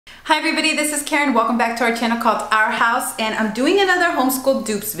Hi everybody, this is Karen. Welcome back to our channel called Our House, and I'm doing another homeschool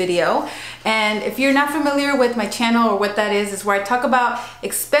dupes video. And if you're not familiar with my channel or what that is where I talk about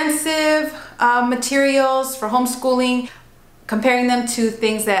expensive materials for homeschooling, comparing them to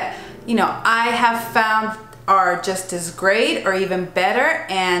things that, you know, I have found are just as great or even better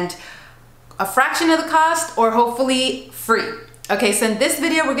and a fraction of the cost or hopefully free. Okay, so in this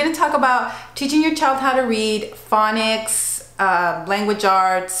video we're going to talk about teaching your child how to read, phonics, language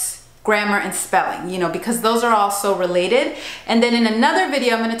arts, grammar, and spelling, you know, because those are all so related. And then in another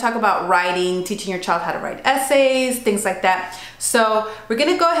video, I'm going to talk about writing, teaching your child how to write essays, things like that. So we're going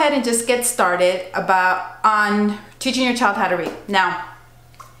to go ahead and just get started on teaching your child how to read. Now,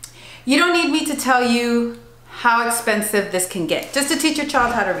 you don't need me to tell you how expensive this can get just to teach your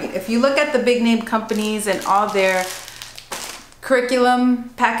child how to read. If you look at the big name companies and all their curriculum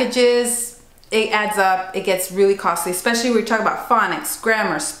packages, it adds up. It gets really costly, especially when we talk about phonics,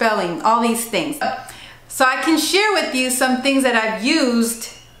 grammar, spelling, all these things. So I can share with you some things that I've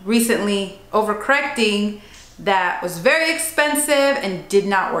used recently overcorrecting that was very expensive and did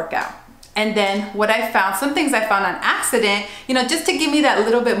not work out. And then what I found, some things I found on accident, you know, just to give me that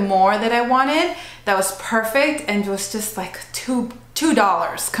little bit more that I wanted, that was perfect and was just like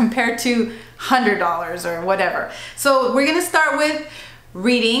 $2 compared to $100 or whatever. So we're gonna start with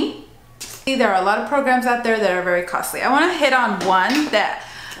reading. There are a lot of programs out there that are very costly. I want to hit on one that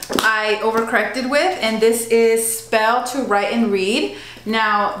I overcorrected with, and this is Spell to Write and Read.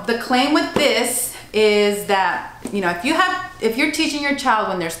 Now, the claim with this is that, you know, if you're teaching your child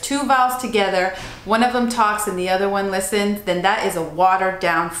when there's two vowels together, one of them talks and the other one listens, then that is a watered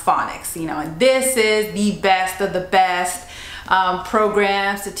down phonics, you know, and this is the best of the best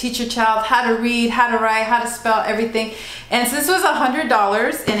programs to teach your child how to read, how to write, how to spell, everything. And so this was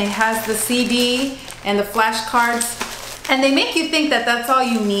 $100, and it has the CD and the flashcards, and they make you think that that's all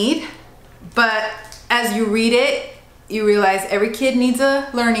you need, but as you read it, you realize every kid needs a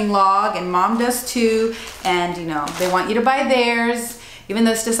learning log, and mom does too, and you know, they want you to buy theirs, even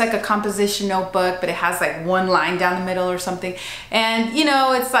though it's just like a composition notebook, but it has like one line down the middle or something. And you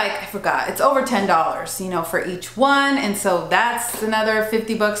know, it's like, I forgot, it's over $10, you know, for each one. And so that's another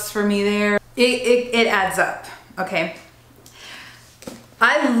 50 bucks for me there. It adds up, okay?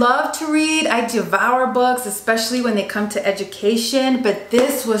 I love to read, I devour books, especially when they come to education, but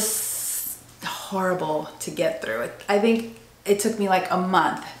this was horrible to get through. I think it took me like a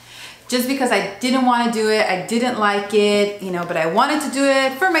month. Just because I didn't want to do it, I didn't like it, you know, but I wanted to do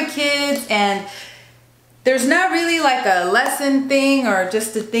it for my kids, and there's not really like a lesson thing or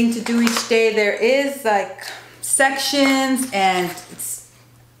just a thing to do each day. There is like sections, and it's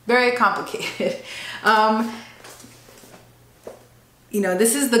very complicated. You know,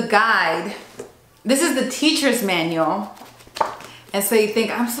 this is the guide. This is the teacher's manual. And so you think,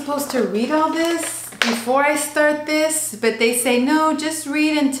 I'm supposed to read all this before I start this, but they say no, just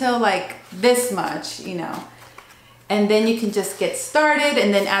read until like this much, you know, and then you can just get started,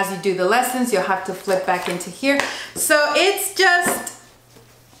 and then as you do the lessons you'll have to flip back into here. So it's just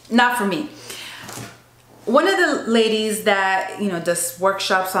not for me. One of the ladies that, you know, does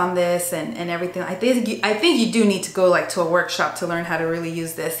workshops on this and everything, I think you do need to go like to a workshop to learn how to really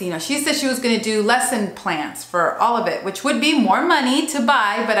use this. You know, she said she was going to do lesson plans for all of it, which would be more money to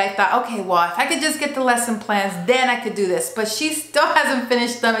buy, but I thought, okay, well, if I could just get the lesson plans, then I could do this. But she still hasn't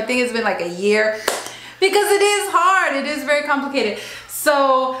finished them. I think it's been like a year, because it is hard. It is very complicated.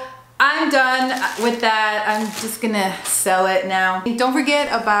 So I'm done with that. I'm just gonna sell it now. Don't forget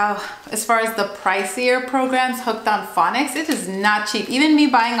about, as far as the pricier programs, Hooked on Phonics, it is not cheap. Even me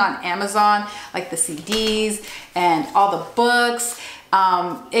buying on Amazon, like the CDs and all the books,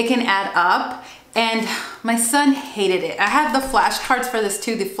 it can add up. And my son hated it. I have the flashcards for this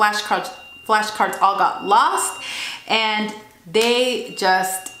too. The flashcards all got lost, and they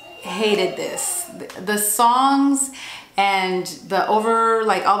just hated this. The songs and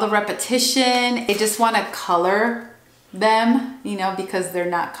like all the repetition, they just want to color them, you know, because they're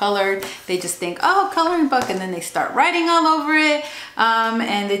not colored. They just think, oh, coloring book, and then they start writing all over it,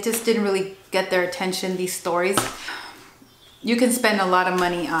 and it just didn't really get their attention, these stories. You can spend a lot of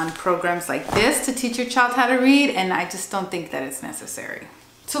money on programs like this to teach your child how to read, and I just don't think that it's necessary.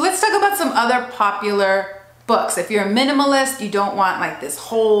 So let's talk about some other popular books. If you're a minimalist, you don't want like this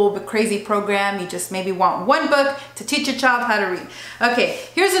whole crazy program, you just maybe want one book to teach your child how to read. Okay,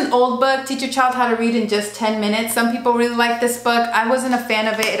 here's an old book, Teach Your Child How to Read in Just 10 Minutes. Some people really like this book. I wasn't a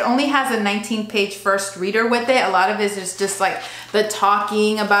fan of it. It only has a 19-page first reader with it. A lot of it is just like the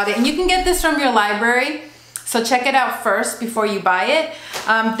talking about it, and you can get this from your library. So check it out first before you buy it.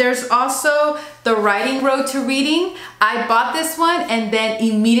 There's also the Writing Road to Reading. I bought this one and then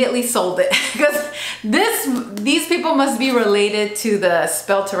immediately sold it because these people must be related to the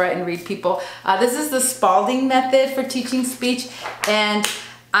Spell to Write and Read people. This is the Spalding method for teaching speech, and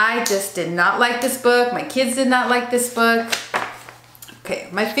I just did not like this book. My kids did not like this book. Okay,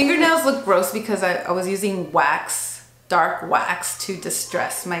 my fingernails look gross because I was using wax, dark wax, to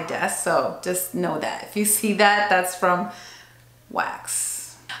distress my desk. So just know that. If you see that, that's from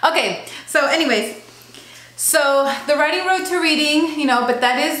wax. Okay, so anyways, so the Writing Road to Reading, you know, but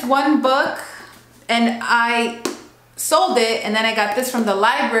that is one book, and I sold it, and then I got this from the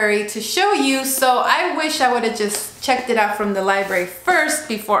library to show you. So I wish I would have just checked it out from the library first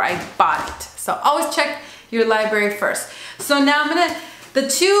before I bought it. So always check your library first. So now the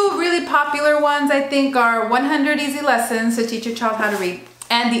two really popular ones I think are 100 Easy Lessons to Teach Your Child How to Read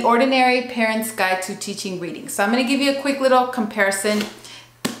and The Ordinary Parent's Guide to Teaching Reading. So I'm gonna give you a quick little comparison.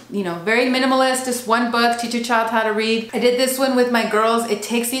 You know, very minimalist, just one book, teach your child how to read. I did this one with my girls. It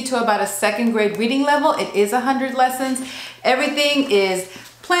takes you to about a 2nd grade reading level. It is 100 lessons. Everything is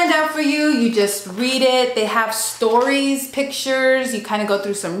planned out for you. You just read it. They have stories, pictures. You kind of go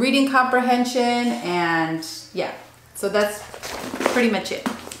through some reading comprehension, and yeah, so that's pretty much it.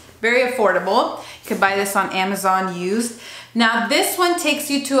 Very affordable. You can buy this on Amazon used. Now this one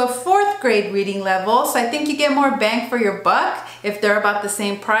takes you to a 4th grade reading level, so I think you get more bang for your buck if they're about the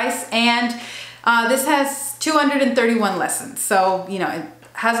same price. And this has 231 lessons, so you know it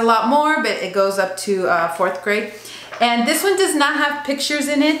has a lot more, but it goes up to 4th grade. And this one does not have pictures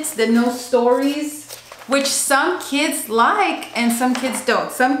in it, there's no stories, which some kids like and some kids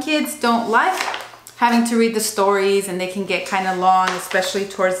don't. Some kids don't like having to read the stories, and they can get kind of long, especially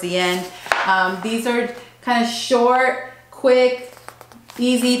towards the end. These are kind of short, quick,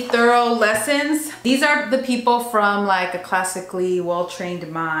 easy, thorough lessons. These are the people from like a classically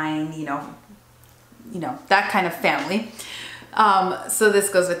well-trained mind, you know, that kind of family. So this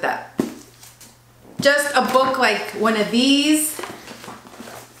goes with that. Just a book like one of these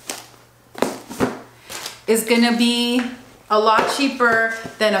is gonna be a lot cheaper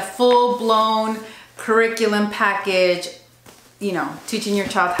than a full-blown curriculum package, you know, teaching your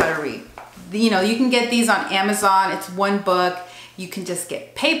child how to read. You know, you can get these on Amazon. It's one book. You can just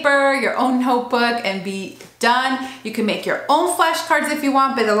get paper, your own notebook, and be done. You can make your own flashcards if you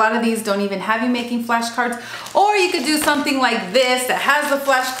want, but a lot of these don't even have you making flashcards. Or you could do something like this that has the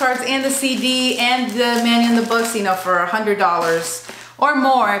flashcards and the CD and the manual and the books, you know, for $100 or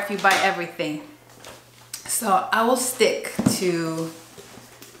more if you buy everything. So I will stick to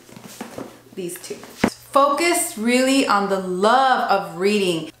these two. Focus really on the love of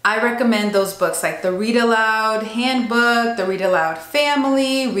reading. I recommend those books like the Read Aloud Handbook, the Read Aloud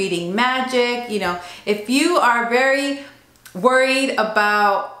Family, Reading Magic. You know, if you are very worried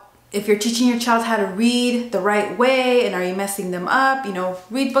about if you're teaching your child how to read the right way and are you messing them up, you know,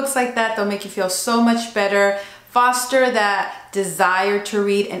 read books like that. They'll make you feel so much better, foster that desire to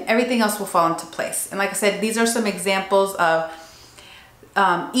read, and everything else will fall into place. And like I said, these are some examples of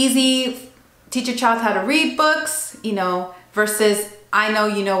easy teach your child how to read books, you know, versus I know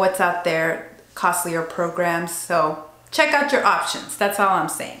you know what's out there, costlier programs. So check out your options. That's all I'm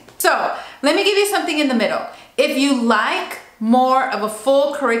saying. So let me give you something in the middle. If you like more of a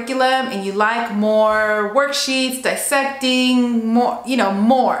full curriculum and you like more worksheets, dissecting, more, you know,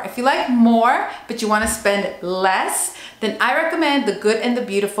 more. If you like more, but you want to spend less, then I recommend The Good and the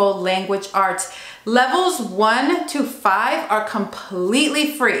Beautiful Language Arts. Levels 1 to 5 are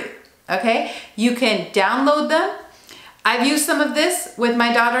completely free. Okay, you can download them. I've used some of this with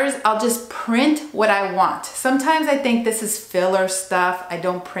my daughters. I'll just print what I want. Sometimes I think this is filler stuff. I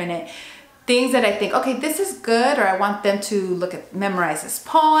don't print it. Things that I think, okay, this is good, or I want them to look at, memorize this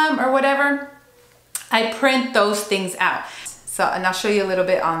poem or whatever. I print those things out. So, and I'll show you a little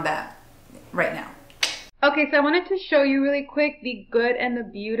bit on that right now. Okay, so I wanted to show you really quick The Good and the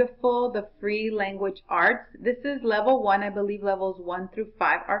Beautiful, the free language arts. This is level 1. I believe levels 1 through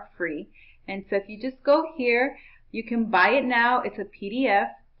 5 are free. And so if you just go here, you can buy it now. It's a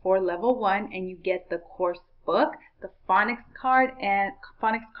PDF for level 1, and you get the course book, the phonics cards,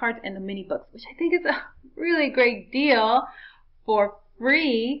 and the mini books, which I think is a really great deal for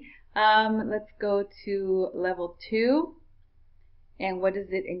free. Let's go to level 2. And what does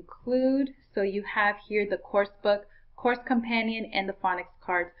it include? So you have here the course book, course companion, and the phonics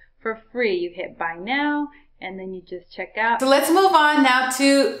cards for free. You hit buy now, and then you just check out. So let's move on now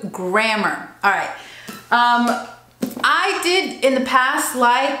to grammar. All right. I did in the past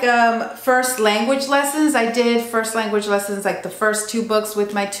like first language lessons. I did first language lessons, like the first 2 books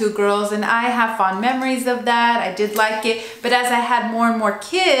with my 2 girls, and I have fond memories of that. I did like it, but as I had more and more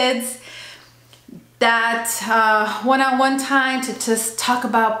kids, that one-on-one time to just talk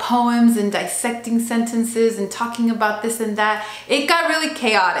about poems and dissecting sentences and talking about this and that, it got really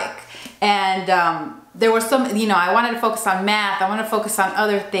chaotic. And there were some, you know, I wanted to focus on math, I wanted to focus on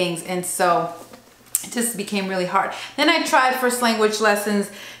other things, and so it just became really hard. Then I tried first language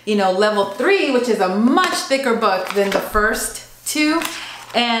lessons, you know, level 3, which is a much thicker book than the first 2.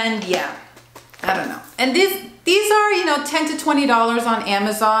 And yeah, I don't know. And these are, you know, $10 to $20 on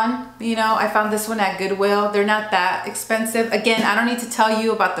Amazon. You know, I found this one at Goodwill. They're not that expensive. Again, I don't need to tell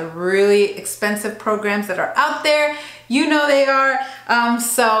you about the really expensive programs that are out there. You know they are.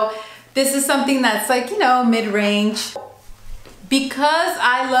 So this is something that's like, you know, mid-range. Because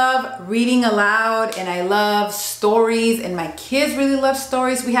I love reading aloud and I love stories and my kids really love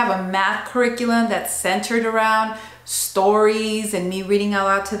stories, we have a math curriculum that's centered around stories and me reading out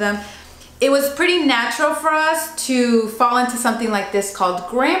loud to them. It was pretty natural for us to fall into something like this called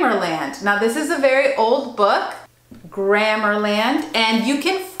Grammarland. Now this is a very old book, Grammarland, and you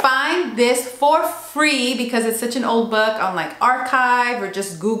can find this for free because it's such an old book on like Archive, or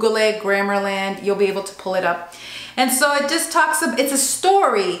just Google it, Grammarland, you'll be able to pull it up. And so it just talks about, it's a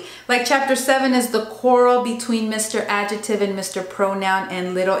story. Like chapter 7 is the quarrel between Mr. Adjective and Mr. Pronoun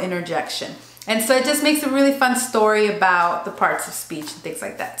and little interjection. And so it just makes a really fun story about the parts of speech and things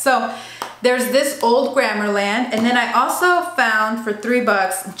like that. So there's this old Grammarland, and then I also found for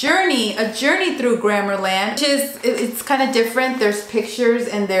 $3 a journey through Grammarland, which is, it's kind of different. There's pictures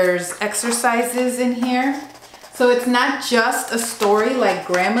and there's exercises in here. So it's not just a story like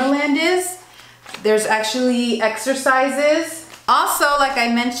Grammarland is. There's actually exercises. Also, like I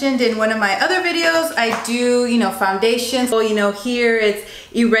mentioned in one of my other videos, I do, you know, foundations. So, you know, here it's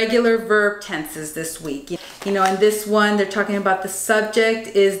irregular verb tenses this week. You know, in this one, they're talking about the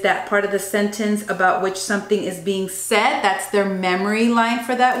subject is that part of the sentence about which something is being said. That's their memory line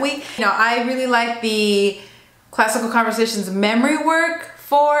for that week. You know, I really like the Classical Conversations memory work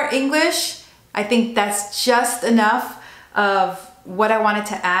for English. I think that's just enough of what I wanted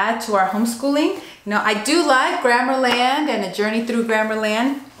to add to our homeschooling. You know, I do like Grammarland and a journey through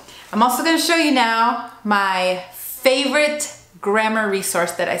Grammarland. I'm also going to show you now my favorite grammar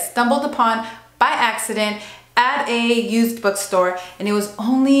resource that I stumbled upon by accident at a used bookstore, and it was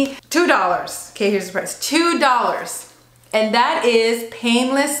only $2. Okay, here's the price, $2. And that is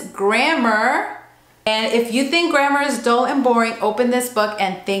Painless Grammar. And if you think grammar is dull and boring, open this book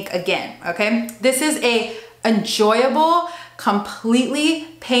and think again, okay? This is a enjoyable, completely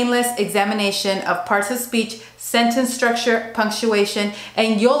painless examination of parts of speech, sentence structure, punctuation,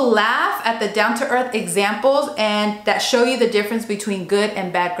 and you'll laugh at the down-to-earth examples and that show you the difference between good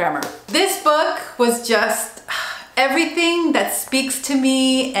and bad grammar. This book was just everything that speaks to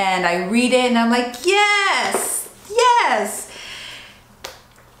me, and I read it and I'm like, yes, yes.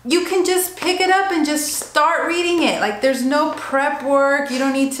 You can just pick it up and just start reading it. Like, there's no prep work. You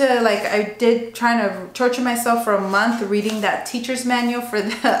don't need to, like I did trying to torture myself for a month reading that teacher's manual for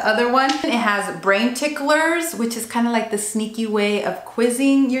the other one. It has brain ticklers, which is kind of like the sneaky way of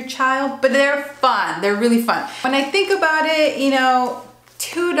quizzing your child, but they're fun. They're really fun. When I think about it, you know,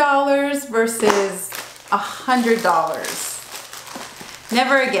 $2 versus $100.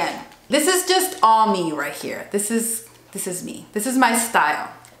 Never again. This is just all me right here. This is me. This is my style.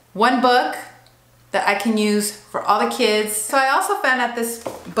 One book that I can use for all the kids. So I also found at this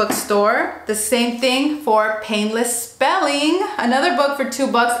bookstore the same thing for Painless Spelling, another book for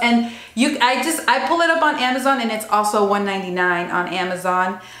 $2, and I pull it up on Amazon, and it's also $1.99 on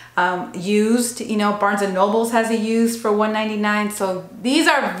Amazon. Used, you know, Barnes and Nobles has it used for $1.99, so these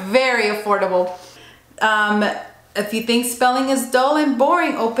are very affordable. If you think spelling is dull and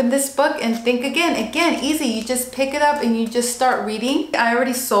boring, open this book and think again. Again, easy. You just pick it up and you just start reading. I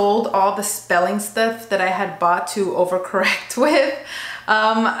already sold all the spelling stuff that I had bought to overcorrect with.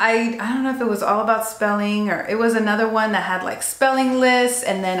 I don't know if it was all about spelling, or it was another one that had like spelling lists.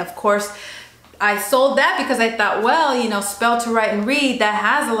 And then of course I sold that because I thought, well, you know, Spell to Write and Read, that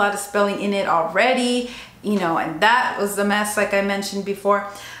has a lot of spelling in it already, you know, and that was a mess like I mentioned before.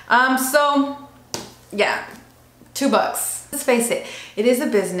 So yeah. $2. Let's face it, it is a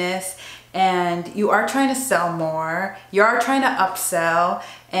business, and you are trying to sell more, you are trying to upsell,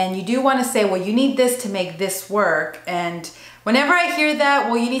 and you do want to say, well, you need this to make this work. And whenever I hear that,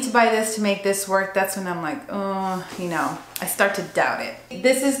 well, you need to buy this to make this work, that's when I'm like, oh, you know, I start to doubt it.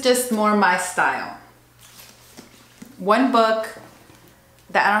 This is just more my style. One book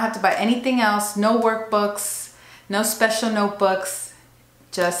that I don't have to buy anything else, no workbooks, No special notebooks,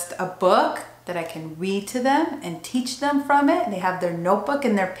 just a book that I can read to them and teach them from it. They have their notebook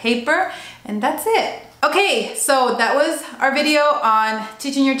and their paper, and that's it. Okay, so that was our video on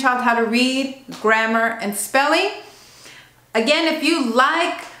teaching your child how to read, grammar, and spelling. Again, if you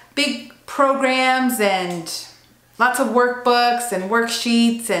like big programs and lots of workbooks and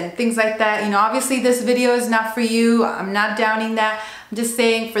worksheets and things like that, you know, obviously this video is not for you. I'm not downing that. I'm just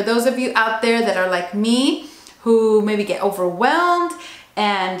saying for those of you out there that are like me, who maybe get overwhelmed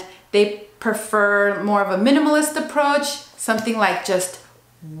and they prefer more of a minimalist approach, something like just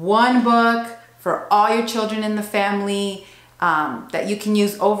one book for all your children in the family that you can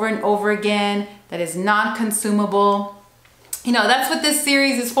use over and over again, that is non-consumable. You know, that's what this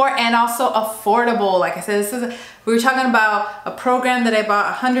series is for, and also affordable. Like I said, we were talking about a program that I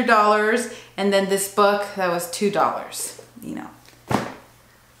bought $100, and then this book that was $2, you know.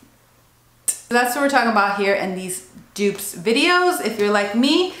 So that's what we're talking about here in these dupes videos. If you're like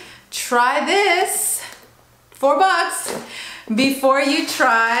me, try this, $4, before you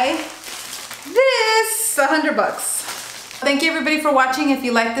try this, $100. Thank you everybody for watching. If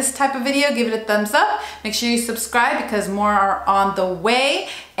you like this type of video, give it a thumbs up. Make sure you subscribe because more are on the way.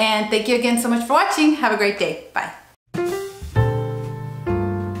 And thank you again so much for watching. Have a great day. Bye.